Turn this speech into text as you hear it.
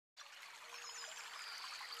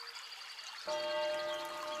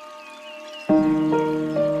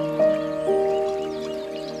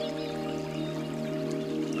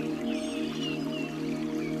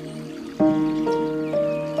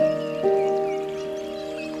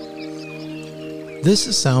This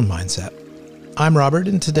is Sound Mindset. I'm Robert,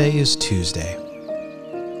 and today is Tuesday.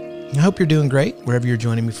 I hope you're doing great wherever you're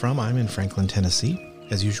joining me from. I'm in Franklin, Tennessee,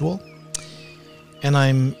 as usual, and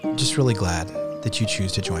I'm just really glad that you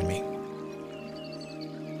choose to join me.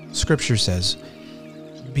 Scripture says,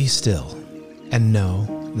 "Be still and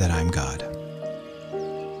know that I'm God."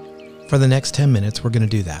 For the next 10 minutes, we're going to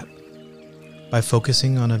do that by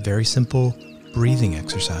focusing on a very simple breathing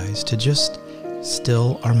exercise to just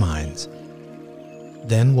still our minds.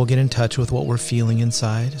 Then we'll get in touch with what we're feeling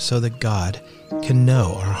inside so that God can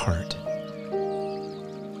know our heart.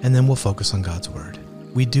 And then we'll focus on God's Word.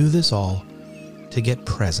 We do this all to get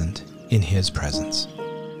present in His presence.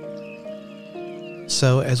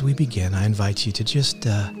 So as we begin, I invite you to just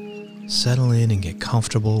settle in and get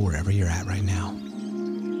comfortable wherever you're at right now.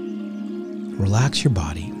 Relax your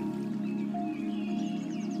body.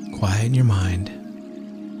 Quieten your mind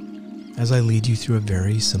as I lead you through a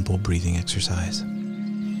very simple breathing exercise.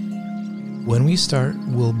 When we start,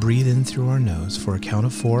 we'll breathe in through our nose for a count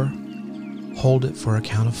of 4, hold it for a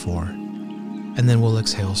count of 4, and then we'll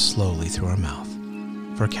exhale slowly through our mouth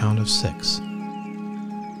for a count of 6.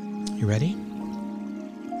 You ready?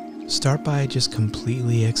 Start by just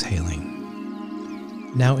completely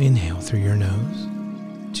exhaling. Now inhale through your nose.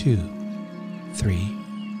 2, 3,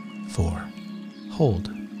 4. Hold.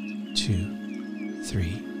 2,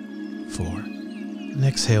 3, 4. And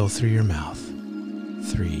exhale through your mouth.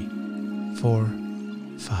 3, 4,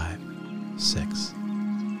 5, 6.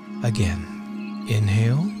 Again,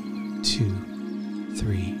 inhale, 2,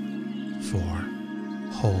 3, 4.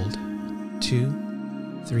 Hold, 2,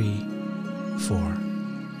 3, 4.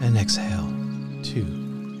 And exhale,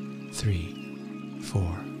 2, 3,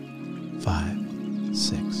 4, 5,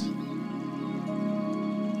 6.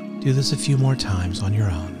 Do this a few more times on your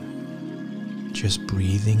own, just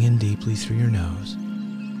breathing in deeply through your nose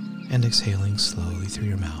and exhaling slowly through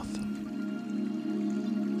your mouth.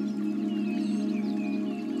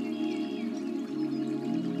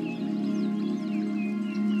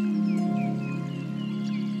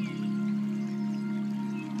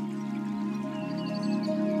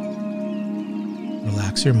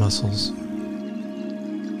 Relax your muscles.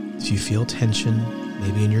 If you feel tension,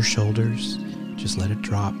 maybe in your shoulders, just let it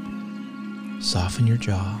drop. Soften your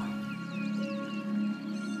jaw.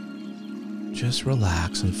 Just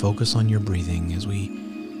relax and focus on your breathing as we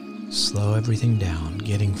slow everything down,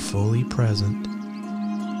 getting fully present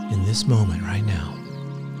in this moment right now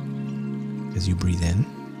as you breathe in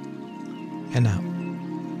and out.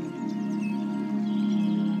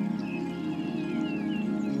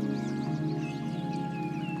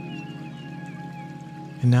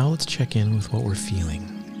 And now let's check in with what we're feeling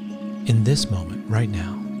in this moment, right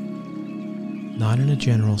now. Not in a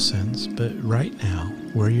general sense, but right now,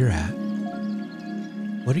 where you're at.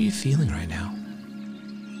 What are you feeling right now?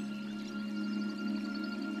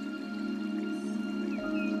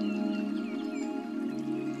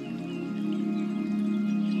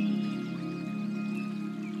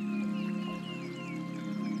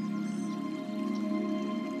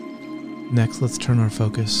 Next, let's turn our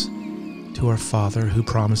focus to our Father who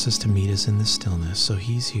promises to meet us in the stillness, so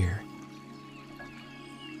He's here.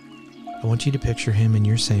 I want you to picture Him in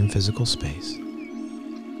your same physical space.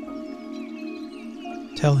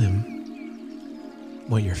 Tell Him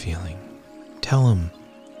what you're feeling. Tell Him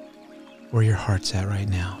where your heart's at right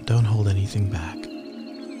now. Don't hold anything back.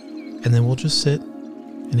 And then we'll just sit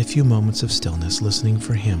in a few moments of stillness, listening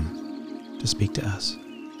for Him to speak to us.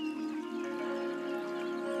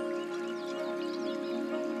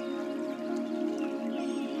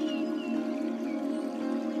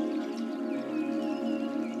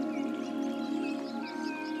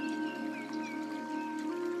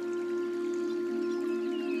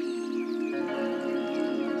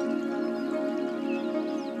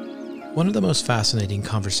 One of the most fascinating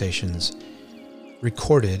conversations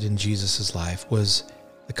recorded in Jesus' life was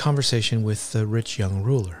the conversation with the rich young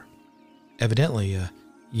ruler, evidently a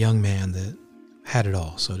young man that had it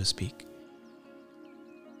all, so to speak.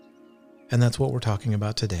 And that's what we're talking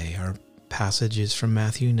about today. Our passage is from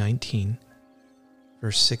Matthew 19,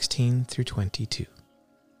 verse 16 through 22.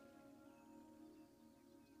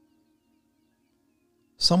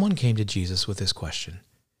 Someone came to Jesus with this question: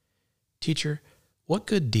 "Teacher, what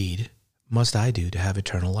good deed must I do to have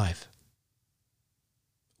eternal life?"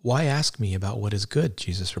 "Why ask me about what is good?"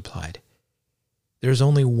 Jesus replied. "There is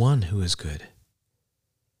only one who is good.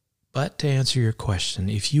 But to answer your question,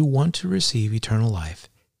 if you want to receive eternal life,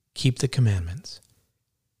 keep the commandments.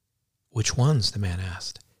 Which ones? The man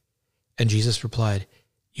asked. And Jesus replied,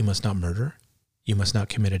 you must not murder, you must not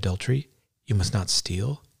commit adultery, you must not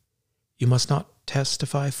steal, you must not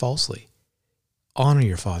testify falsely, honor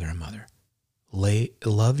your father and mother,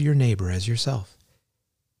 love your neighbor as yourself.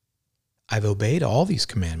 I've obeyed all these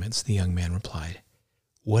commandments, the young man replied.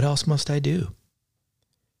 What else must I do?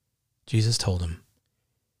 Jesus told him,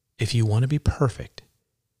 if you want to be perfect,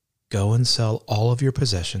 go and sell all of your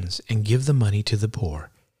possessions and give the money to the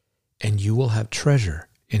poor, and you will have treasure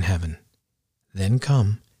in heaven. Then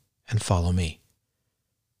come and follow me.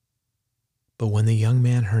 But when the young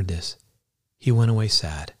man heard this, he went away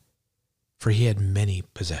sad, for he had many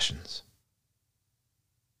possessions.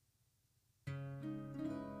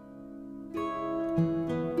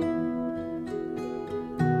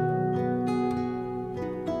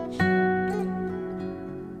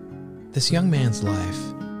 This young man's life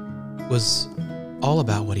was all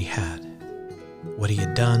about what he had, what he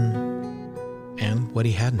had done, and what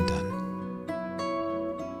he hadn't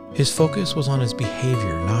done. His focus was on his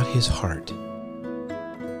behavior, not his heart.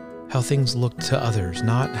 How things looked to others,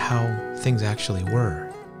 not how things actually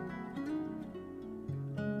were.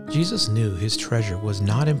 Jesus knew his treasure was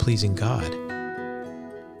not in pleasing God.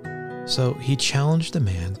 So he challenged the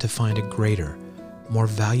man to find a greater, more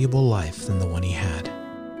valuable life than the one he had.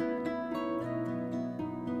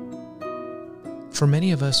 For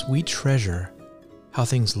many of us, we treasure how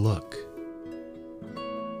things look,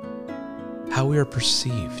 how we are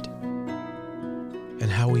perceived, and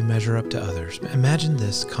how we measure up to others. Imagine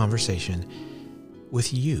this conversation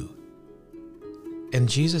with you, and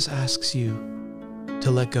Jesus asks you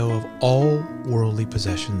to let go of all worldly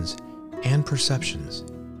possessions and perceptions.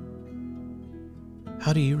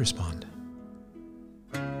 How do you respond?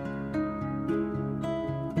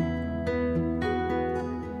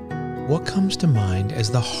 What comes to mind as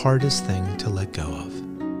the hardest thing to let go of?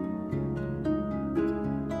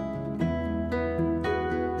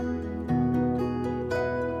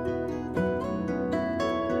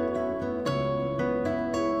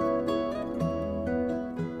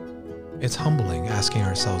 It's humbling asking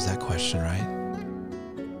ourselves that question, right?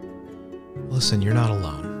 Listen, you're not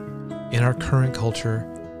alone. In our current culture,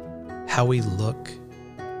 how we look,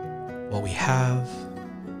 what we have,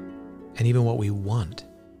 and even what we want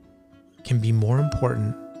can be more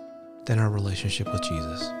important than our relationship with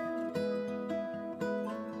Jesus.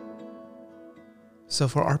 So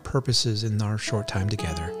for our purposes in our short time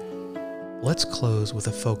together, let's close with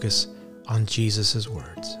a focus on Jesus'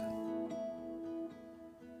 words.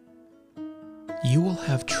 You will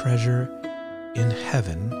have treasure in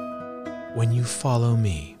heaven when you follow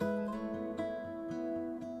me.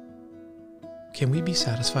 Can we be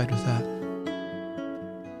satisfied with that?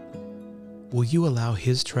 Will you allow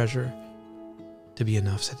his treasure to be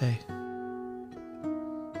enough today?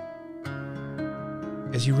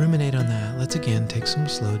 As you ruminate on that, let's again take some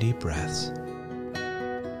slow, deep breaths.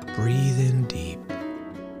 Breathe in deep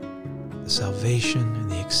the salvation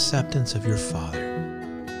and the acceptance of your Father,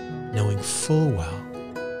 knowing full well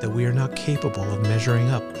that we are not capable of measuring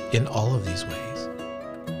up in all of these ways.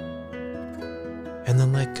 And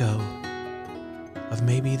then let go of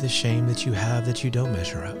maybe the shame that you have that you don't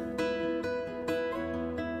measure up.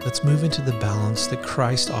 Let's move into the balance that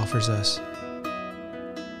Christ offers us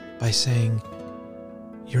by saying,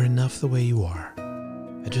 you're enough the way you are.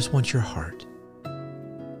 I just want your heart.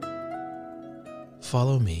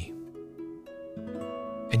 Follow me,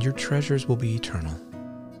 and your treasures will be eternal.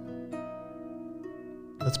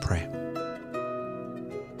 Let's pray.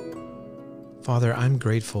 Father, I'm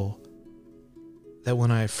grateful that when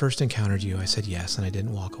I first encountered you, I said yes and I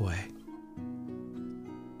didn't walk away.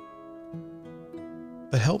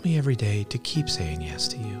 But help me every day to keep saying yes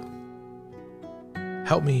to you.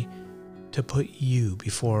 Help me to put you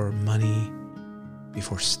before money,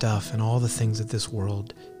 before stuff, and all the things that this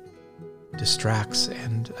world distracts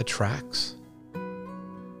and attracts.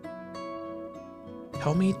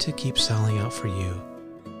 Help me to keep selling out for you.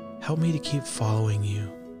 Help me to keep following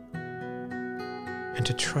you and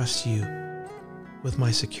to trust you with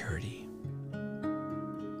my security.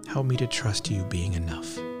 Help me to trust you being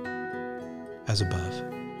enough. As above,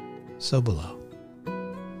 so below.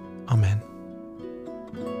 Amen.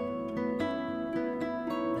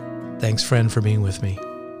 Thanks, friend, for being with me.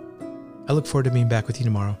 I look forward to being back with you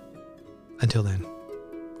tomorrow. Until then,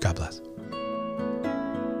 God bless.